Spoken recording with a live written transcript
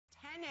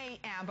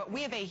a.m., but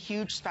we have a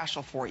huge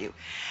special for you.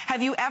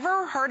 Have you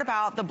ever heard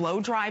about the blow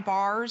dry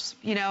bars?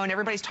 You know, and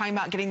everybody's talking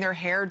about getting their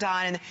hair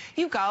done. And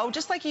you go,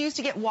 just like you used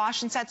to get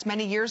wash and sets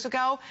many years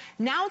ago,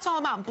 now it's all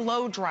about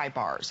blow dry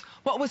bars.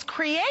 What was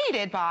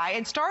created by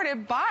and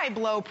started by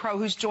blowpro,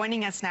 who's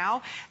joining us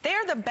now. They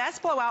are the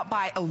best blowout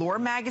by Allure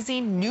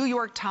Magazine, New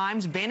York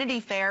Times,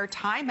 Vanity Fair,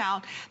 Time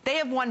Out. They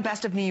have won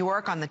Best of New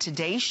York on the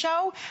Today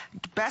Show,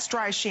 Best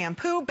Dry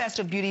Shampoo, Best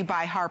of Beauty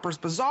by Harper's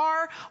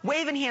Bazaar,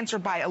 Wave Enhancer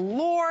by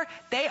Allure.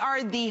 They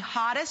are the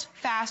hottest,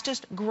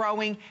 fastest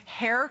growing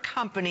hair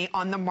company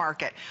on the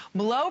market.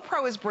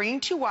 blowpro is bringing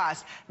to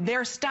us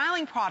their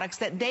styling products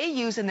that they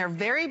use in their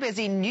very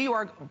busy New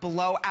York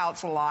blowout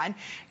salon.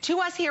 To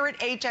us here at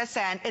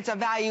HSN, it's a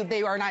value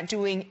they are not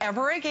doing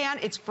ever again.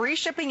 It's free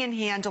shipping and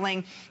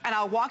handling, and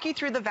I'll walk you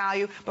through the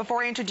value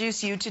before I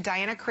introduce you to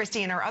Diana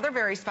Christie and our other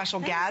very special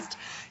guest.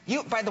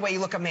 You, by the way, you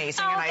look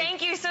amazing. Oh,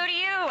 thank you. So do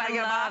you.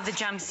 I love the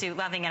jumpsuit.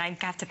 Loving it. I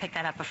have to pick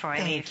that up before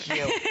I leave. Thank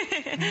you.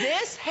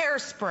 This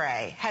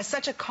hairspray has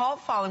such a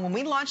cult following. When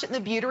we launched it in the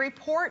Beauty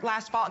Report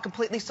last fall, it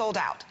completely sold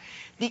out.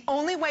 The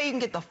only way you can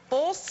get the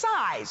full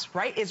size,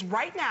 right, is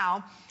right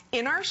now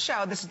in our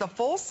show. This is the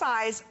full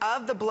size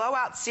of the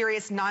Blowout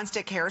Serious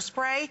Nonstick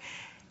Hairspray.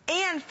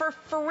 And for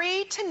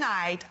free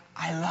tonight,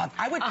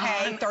 I would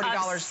pay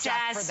 $30 just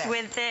for this.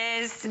 With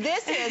this.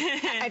 This is,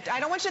 I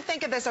don't want you to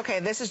think of this, okay,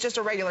 this is just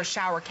a regular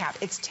shower cap.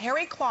 It's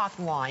terry cloth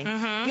line.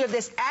 You have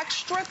this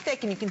extra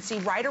thick, and you can see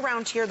right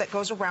around here that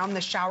goes around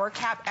the shower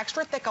cap,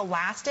 extra thick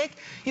elastic.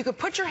 You could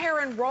put your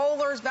hair in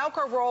rollers,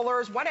 Velcro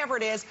rollers, whatever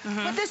it is.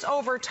 Put this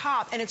over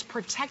top, and it's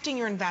protecting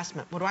your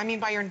investment. What do I mean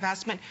by your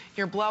investment?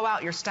 Your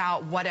blowout, your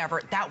style,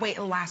 whatever. That way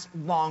it lasts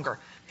longer.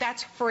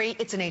 That's free.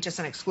 It's an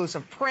HSN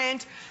exclusive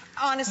print.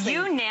 Honestly,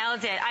 you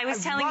nailed it. I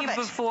was telling you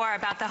before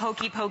about the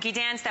hokey pokey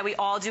dance that we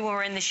all do when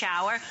we're in the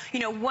shower. You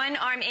know, one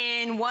arm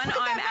in, one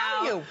arm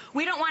out.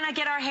 We don't want to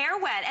get our hair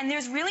wet. And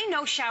there's really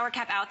no shower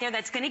cap out there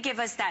that's going to give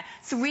us that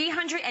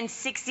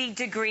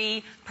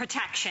 360-degree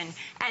protection.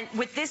 And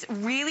with this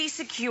really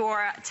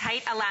secure,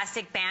 tight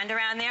elastic band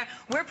around there,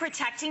 we're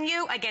protecting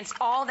you against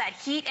all that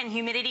heat and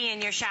humidity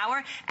in your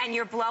shower, and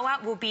your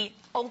blowout will be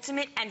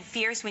ultimate and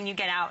fierce when you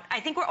get out.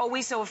 I think we're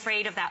always so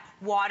afraid of that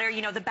water,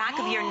 you know, the back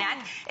of your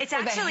neck. It's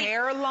actually the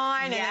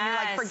hairline, and then you're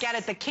like, forget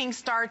it, the king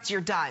starts,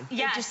 you're done.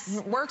 It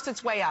just works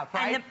its way up,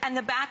 right? And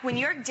the back, when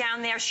you're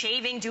down there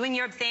shaving, doing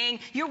your thing,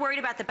 you're worried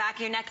about the back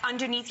of your neck.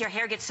 Underneath, your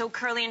hair gets so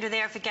curly under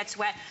there if it gets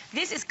wet.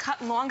 This is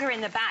cut longer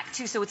in the back,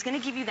 too, so it's going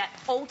to give you that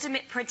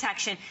ultimate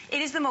protection.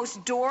 It is the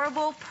most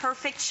durable,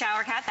 perfect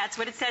shower cap. That's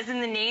what it says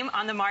in the name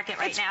on the market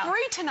right now. It's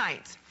free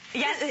tonight.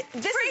 Yes,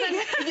 you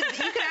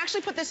can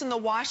actually put this in the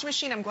wash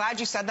machine. I'm glad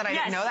you said that. I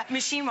didn't know that.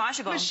 Machine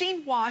washable.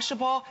 Machine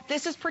washable.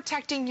 This is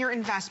protecting your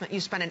investment. You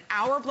spend an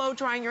hour blow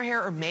drying your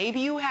hair, or maybe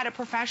you had it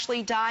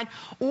professionally done,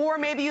 or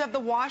maybe you have the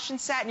wash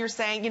and set and you're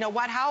saying, you know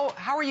what, how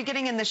are you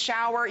getting in the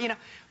shower? You know,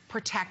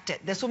 protect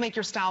it. This will make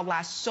your style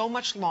last so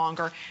much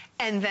longer.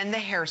 And then the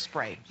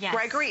hairspray. Yes.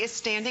 Gregory is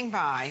standing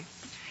by.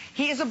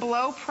 He is a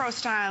blowpro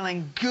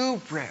styling guru.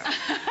 That's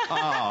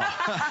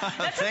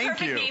a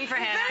perfect name for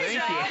him. Thank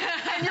you.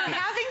 And you're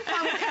having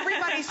fun with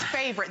everybody's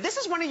favorite. This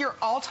is one of your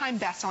all-time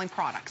best-selling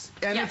products.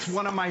 And it's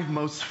one of my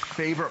most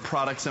favorite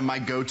products and my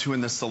go-to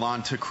in the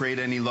salon to create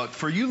any look.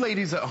 For you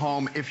ladies at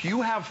home, if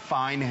you have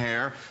fine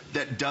hair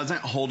that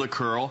doesn't hold a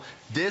curl,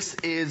 this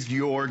is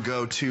your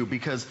go-to,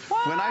 because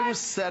when I was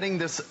setting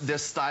this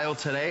style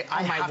today,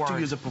 I have to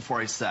use it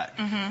before I set.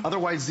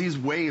 Otherwise, these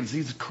waves,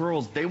 these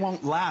curls, they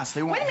won't last.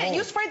 They won't hold. Wait a minute,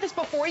 you sprayed this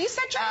before you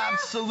set your hair?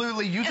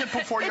 Absolutely. Use it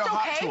before your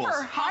hot tools. It's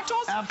okay for hot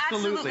tools?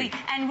 Absolutely.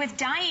 And with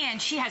Diane,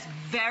 she has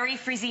very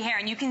frizzy hair,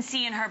 and you can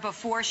see in her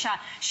before shot,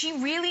 she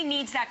really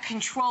needs that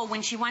control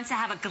when she wants to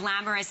have a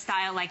glamorous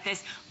style like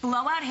this.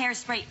 Blowout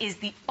hairspray is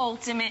the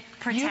ultimate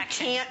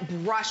protection. You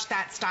can't brush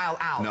that style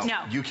out.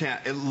 No, you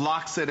can't. It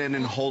locks it in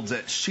and holds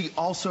it. She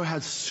also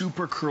has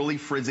super curly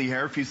frizzy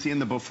hair. If you see in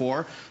the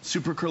before,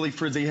 super curly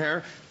frizzy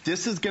hair.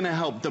 This is going to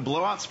help. The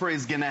blowout spray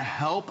is going to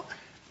help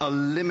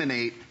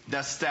eliminate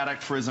the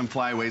static frizz and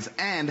flyaways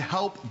and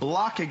help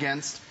block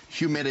against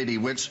humidity,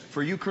 which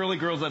for you curly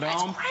girls at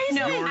home,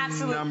 your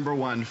number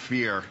one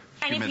fear.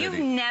 And if you've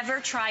never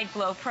tried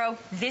blowpro,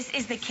 this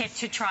is the kit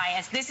to try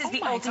us. This is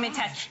the ultimate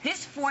test.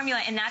 This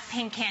formula in that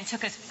pink can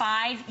took us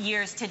 5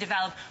 years to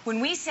develop. When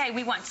we say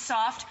we want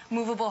soft,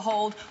 movable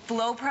hold,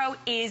 blowpro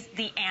is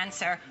the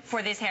answer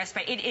for this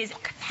hairspray. It is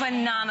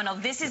phenomenal.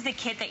 This is the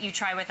kit that you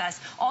try with us.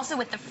 Also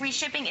with the free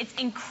shipping, it's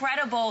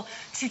incredible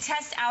to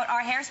test out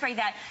our hairspray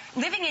that,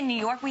 living in New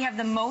York, we have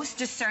the most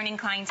discerning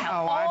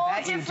clientele.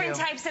 All different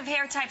types of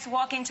hair types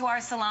walk into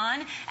our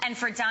salon. And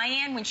for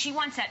Diane, when she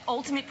wants that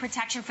ultimate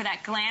protection for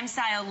that glam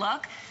style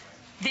look,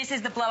 this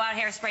is the blowout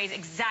hairspray, is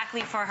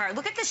exactly for her.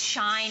 Look at the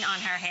shine on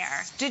her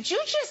hair. Did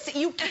you just,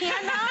 you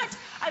cannot,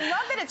 I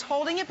love that it's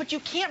holding it, but you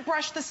can't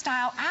brush the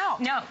style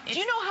out. No. Do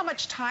you know how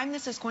much time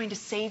this is going to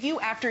save you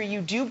after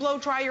you do blow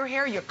dry your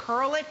hair, you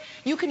curl it?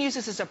 You can use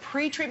this as a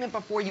pre-treatment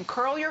before you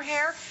curl your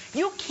hair.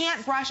 You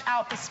can't brush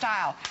out the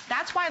style.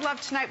 That's why I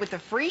love tonight with the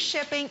free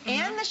shipping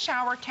and the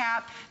shower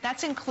cap.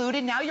 That's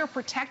included. Now you're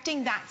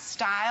protecting that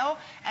style.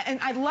 And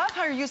I love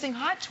how you're using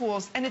hot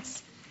tools, and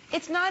it's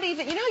not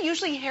even, you know,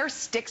 usually hair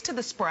sticks to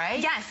the spray.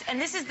 Yes,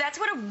 and that's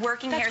what a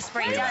working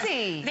hairspray does.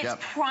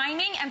 It's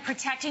priming and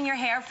protecting your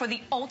hair for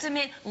the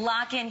ultimate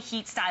lock-in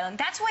heat style. And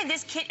that's why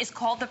this kit is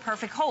called the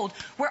Perfect Hold.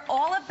 We're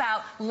all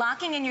about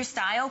locking in your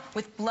style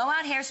with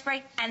blowout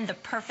hairspray and the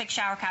perfect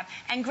shower cap.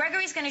 And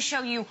Gregory's going to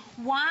show you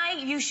why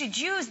you should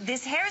use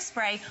this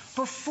hairspray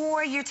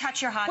before you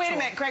touch your hot tool. Wait a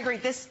minute, Gregory,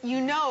 this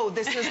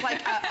is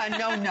like a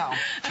no-no.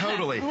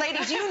 Totally.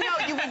 Ladies, you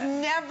know you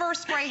would never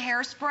spray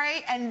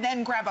hairspray and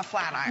then grab a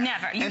flat iron.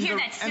 Never. You hear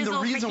that sizzle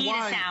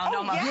fajita sound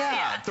almost.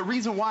 Yeah, the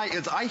reason why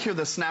is I hear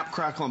the snap,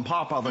 crackle, and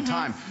pop all the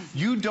time.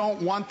 You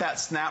don't want that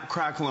snap,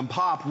 crackle, and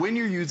pop when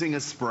you're using a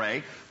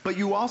spray, but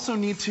you also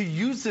need to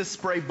use this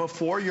spray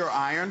before your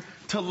iron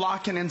to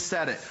lock in and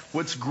set it.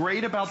 What's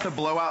great about the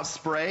blowout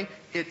spray,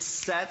 it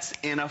sets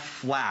in a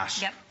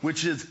flash,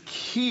 which is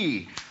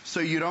key,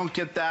 so you don't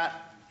get that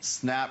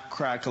snap,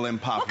 crackle,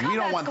 and pop. We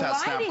don't want that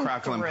snap,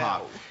 crackle, and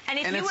pop. And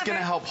it's going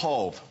to help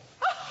hold.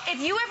 If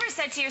you ever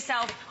said to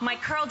yourself, my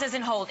curl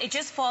doesn't hold, it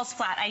just falls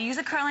flat. I use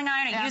a curling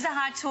iron, I use a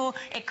hot tool,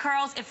 it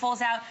curls, it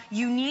falls out.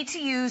 You need to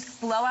use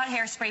blowout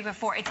hairspray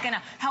before. It's going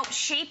to help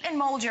shape and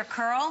mold your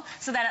curl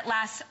so that it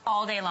lasts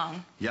all day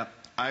long. Yep.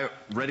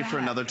 Ready for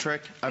another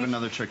trick? I have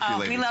another trick for you,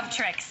 ladies. We love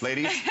tricks.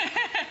 Ladies,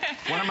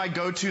 one of my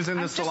go-tos in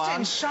the salon.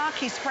 I'm just in shock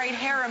he sprayed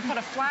hair and put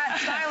a flat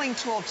styling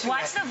tool to it.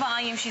 Watch the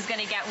volume she's going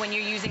to get when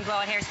you're using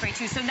blowout hairspray,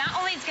 too. So not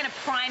only it's going to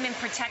prime and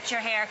protect your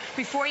hair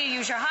before you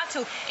use your hot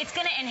tool, it's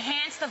going to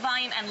enhance the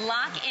volume and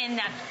lock in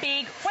that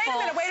big, Wait a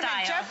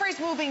minute. Jeffrey's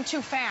moving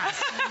too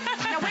fast.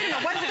 Now, wait a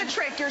minute. What's the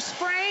trick? You're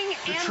spraying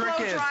and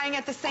blow drying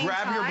at the same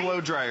time. Grab your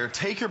blow dryer,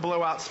 take your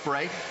blowout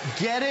spray,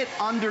 get it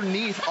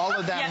underneath all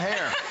of that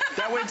hair.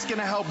 That way it's going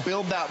to help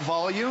build that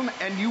volume,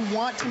 and you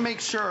want to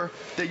make sure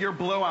that your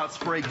blowout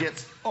spray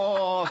gets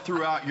all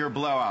throughout your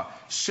blowout.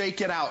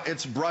 Shake it out.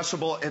 It's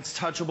brushable, it's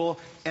touchable,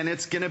 and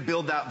it's going to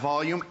build that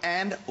volume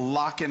and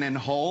lock in and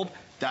hold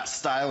that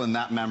style and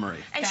that memory.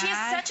 And she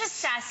has such a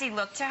sassy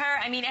look to her.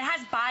 I mean, it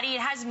has body,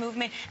 it has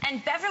movement,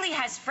 and Beverly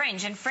has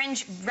fringe, and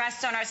fringe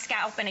rests on our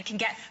scalp, and it can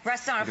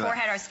rest on our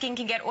forehead. Our skin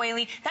can get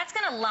oily. That's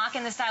going to lock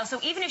in the style. So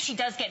even if she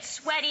does get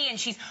sweaty and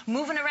she's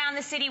moving around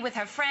the city with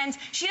her friends,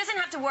 she doesn't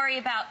have to worry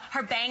about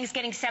her bangs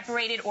getting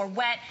separated or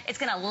wet. It's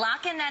going to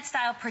lock in that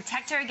style,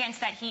 protect her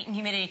against that heat and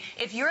humidity.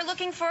 If you're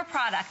looking for a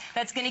product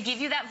that's going to give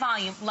you that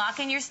volume, lock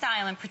in your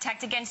style, and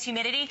protect against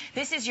humidity,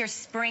 this is your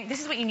spring.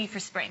 This is what you need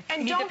for spring. And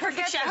you need don't the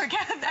perfect forget shower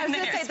cap. I was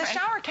going to say, the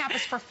shower cap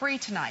is for free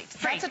tonight.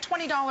 That's a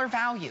 $20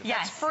 value.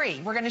 That's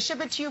free. We're going to ship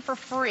it to you for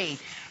free.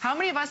 How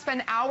many of us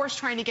spend hours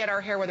trying to get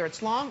our hair, whether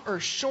it's long or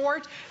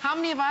short? How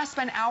many of us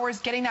spend hours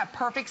getting that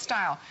perfect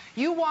style?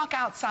 You walk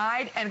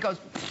outside and it goes...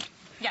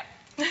 Yep.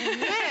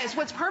 Liz,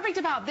 what's perfect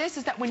about this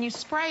is that when you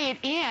spray it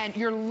in,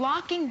 you're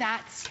locking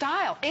that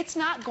style. It's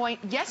not going,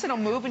 yes, it'll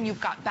move and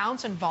you've got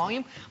bounce and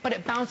volume, but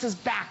it bounces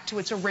back to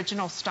its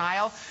original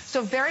style.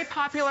 So very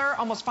popular,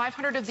 almost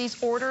 500 of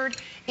these ordered.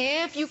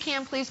 If you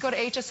can, please go to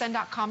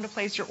hsn.com to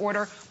place your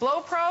order.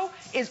 blowpro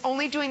is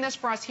only doing this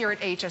for us here at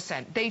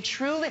HSN.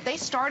 They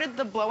started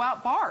the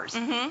blowout bars.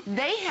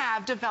 They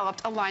have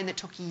developed a line that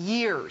took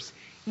years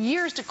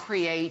to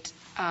create.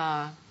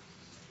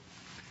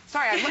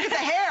 Sorry, I look at the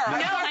hair.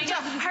 No, I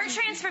know. Her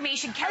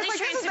transformation, Kelly's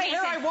transformation. This is the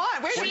hair I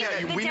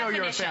want. We know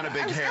you're a fan of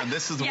big hair, and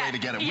this is the way to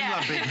get it. We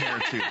love big hair,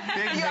 too.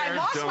 Big hair, I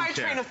lost my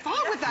train of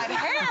thought with that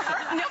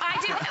hair. No, I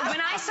did.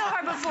 When I saw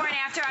her before and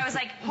after, I was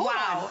like,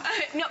 wow.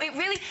 No, it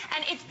really,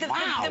 and it's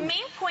the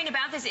main point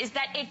about this is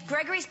that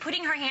Gregory's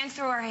putting her hands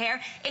through her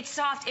hair. It's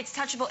soft, it's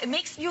touchable. It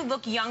makes you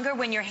look younger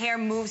when your hair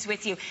moves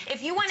with you.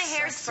 If you want a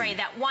hairspray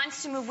that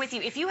wants to move with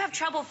you, if you have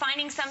trouble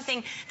finding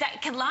something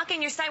that can lock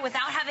in your style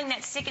without having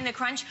that stick in the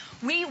crunch,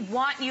 we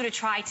want you to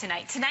try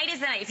tonight. Tonight is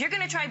the night. If you're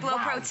going to try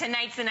blowpro,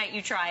 tonight's the night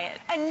you try it.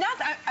 And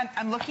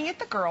I'm looking at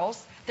the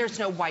girls. There's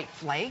no white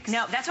flakes.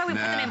 No, that's why we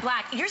put them in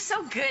black. You're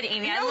so good,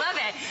 Amy. I love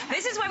it.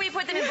 This is why we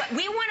put them in black.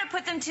 We want to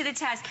put them to the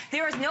test.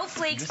 There is no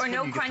flakes or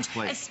no crunch,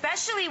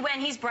 especially when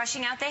he's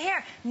brushing out the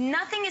hair.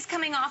 Nothing is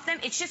coming off them.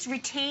 It's just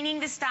retaining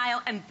the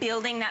style and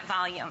building that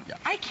volume.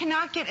 I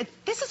cannot get it.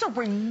 This is a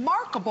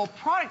remarkable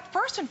product.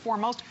 First and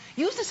foremost,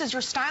 use this as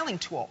your styling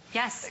tool.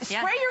 Yes.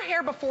 Spray your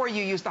hair before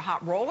you use the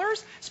hot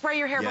rollers. Spray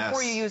your hair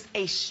before you use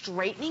a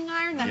straightening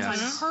iron. That's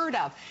unheard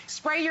of.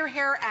 Spray your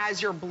hair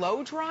as you're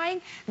blow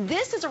drying.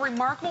 This is a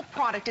remarkable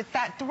product. It's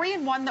that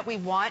 3-in-1 that we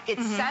want. It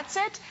sets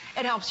it,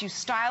 it helps you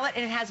style it,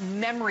 and it has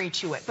memory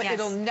to it. But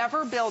it'll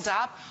never build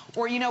up.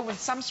 Or, you know, with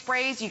some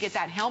sprays, you get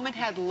that helmet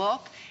head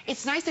look.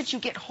 It's nice that you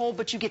get hold,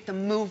 but you get the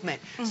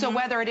movement. So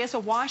whether it is a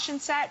wash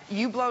and set,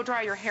 you blow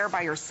dry your hair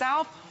by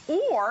yourself,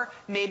 Or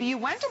maybe you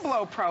went to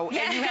Blow Pro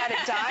and you had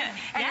it done,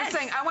 and Yes. you're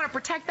saying, I want to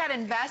protect that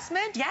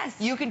investment. Yes.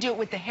 You can do it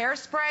with the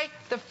hairspray.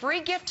 The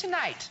free gift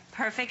tonight,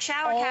 Perfect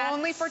shower cap.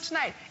 only for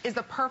tonight, is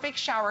the perfect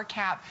shower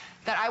cap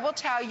that I will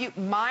tell you,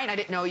 mine, I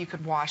didn't know you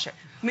could wash it.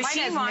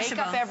 Machine mine has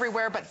washable. makeup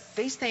everywhere, but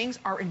these things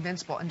are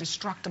invincible and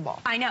destructible.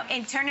 I know,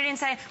 and turn it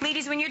inside.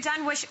 Ladies, when you're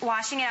done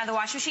washing it out of the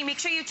washing machine, make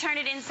sure you turn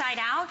it inside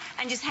out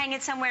and just hang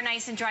it somewhere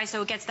nice and dry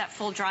so it gets that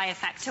full dry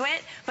effect to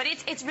it. But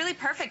it's really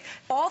perfect.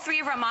 All three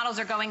of our models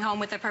are going home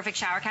with the perfect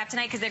shower cap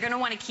tonight because they're going to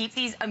want to keep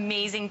these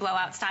amazing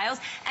blowout styles.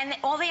 And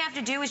all they have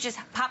to do is just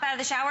pop out of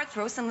the shower,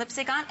 throw some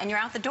lipstick on, and you're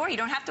out the door. You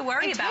don't have to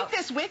worry about Take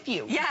this with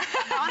you. Yeah.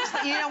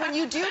 Honestly, you know, when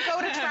you do go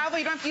to travel,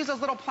 you don't have to use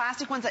those little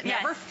plastic ones that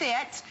Yes. never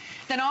fit.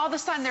 Then all of a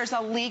sudden there's a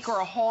leak or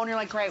a hole and you're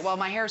like, great, well,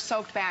 my hair's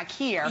soaked back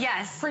here.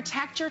 Yes.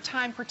 Protect your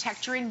time,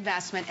 protect your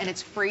investment, and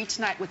it's free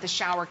tonight with the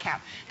shower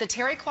cap. The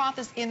terry cloth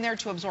is in there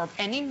to absorb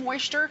any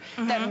moisture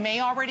that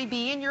may already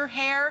be in your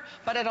hair,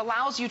 but it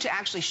allows you to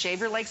actually shave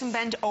your legs and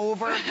bend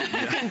over.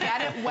 You can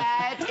get it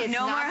wet. It's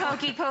no more not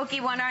hokey pokey,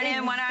 one arm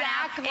in, one arm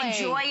out. Exactly.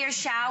 Enjoy your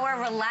shower,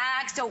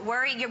 relax, don't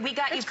worry. We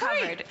got you It's great.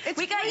 covered. It's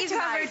We got free you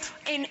tonight.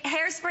 covered in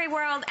hairspray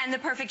world and the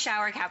perfect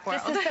shower cap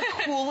world. This is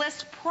the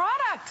coolest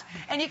product.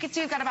 And you can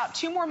see we've got about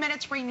 2 more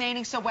minutes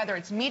remaining, so whether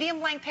it's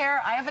medium length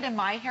hair, I have it in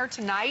my hair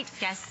tonight.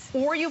 Yes.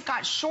 Or you've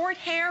got short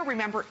hair,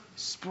 remember,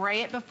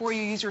 spray it before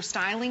you use your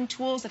styling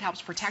tools. It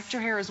helps protect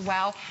your hair as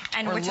well.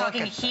 And Or we're look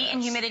talking at heat this.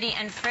 and humidity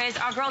and frizz.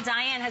 Our girl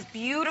Diane has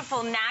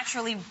beautiful,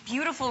 naturally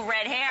beautiful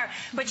red hair,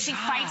 but she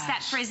fights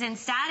that frizz and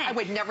static. I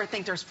would never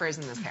think there's frizz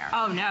in this hair.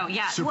 Oh, no,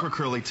 yeah. Super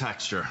curly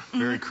texture.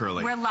 Very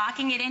curly. We're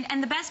locking it in.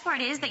 And the best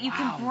part is that you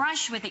Wow. can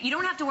brush with it. You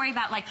don't have to worry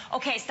about, like,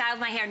 okay, I styled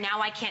my hair,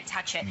 now I can't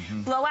touch it.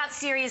 Blowout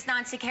Serious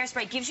Non-Stick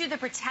Hairspray gives you the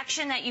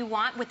protection that you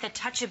want with the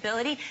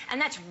touchability, and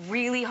that's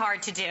really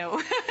hard to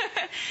do.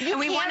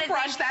 You and can't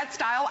brush that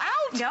style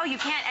out. No, you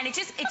can't. And it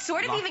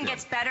sort of Locked even in.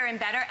 gets better and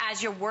better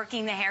as you're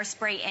working the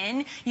hairspray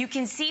in. You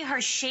can see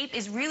her shape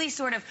is really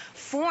sort of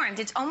formed.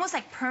 It's almost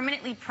like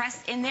permanently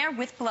pressed in there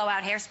with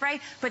blowout hairspray,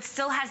 but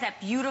still has that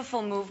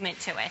beautiful movement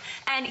to it.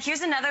 And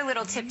here's another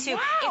little tip, too.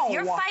 Wow. If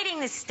you're fighting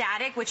the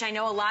static, which I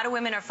know a lot of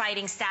women are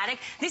fighting static,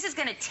 this is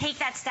going to take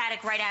that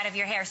static right out of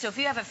your hair. So if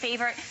you have a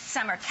favorite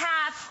summer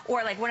cap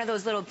or like one of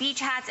those little beach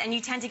hats and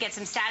you tend to get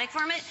some static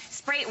from it,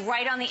 spray it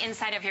right on the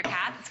inside of your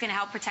cap. It's going to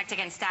help protect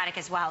against static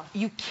as well.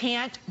 You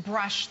can't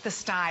brush the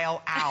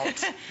style out.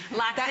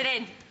 Locks it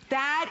in.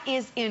 That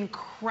is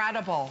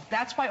incredible.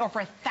 That's why over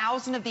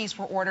 1,000 of these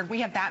were ordered.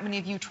 We have that many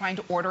of you trying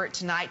to order it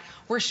tonight.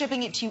 We're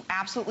shipping it to you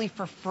absolutely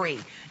for free.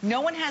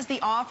 No one has the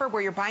offer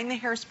where you're buying the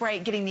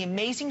hairspray, getting the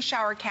amazing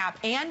shower cap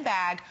and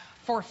bag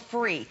for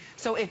free.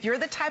 So if you're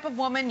the type of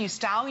woman, you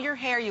style your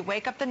hair, you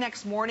wake up the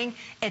next morning,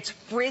 it's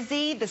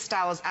frizzy, the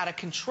style is out of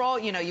control,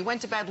 you know, you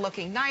went to bed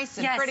looking nice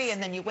and pretty,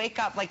 and then you wake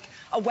up like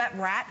a wet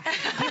rat.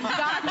 You've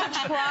got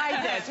to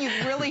try this. You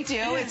really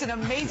do. It's an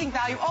amazing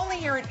value, only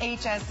here at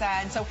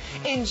HSN. So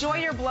enjoy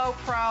your Blow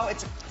Pro.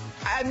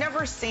 I've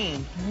never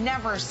seen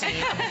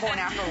a before and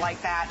after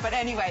like that. But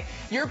anyway,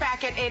 you're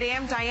back at 8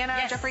 a.m. Diana,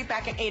 Yes. Jeffrey,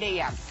 back at 8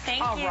 a.m.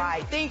 Thank All you.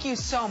 right. Thank you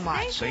so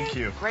much. Thank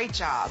you. Great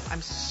job.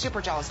 I'm super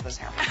jealous of this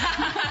hair.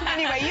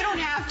 Anyway, you don't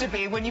have to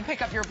be when you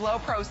pick up your Blow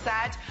Pro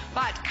set.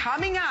 But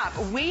coming up,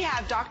 we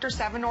have Dr.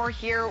 Sevenor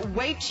here.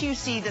 Wait till you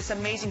see this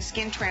amazing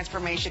skin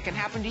transformation can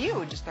happen to you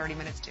in just 30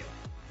 minutes, too.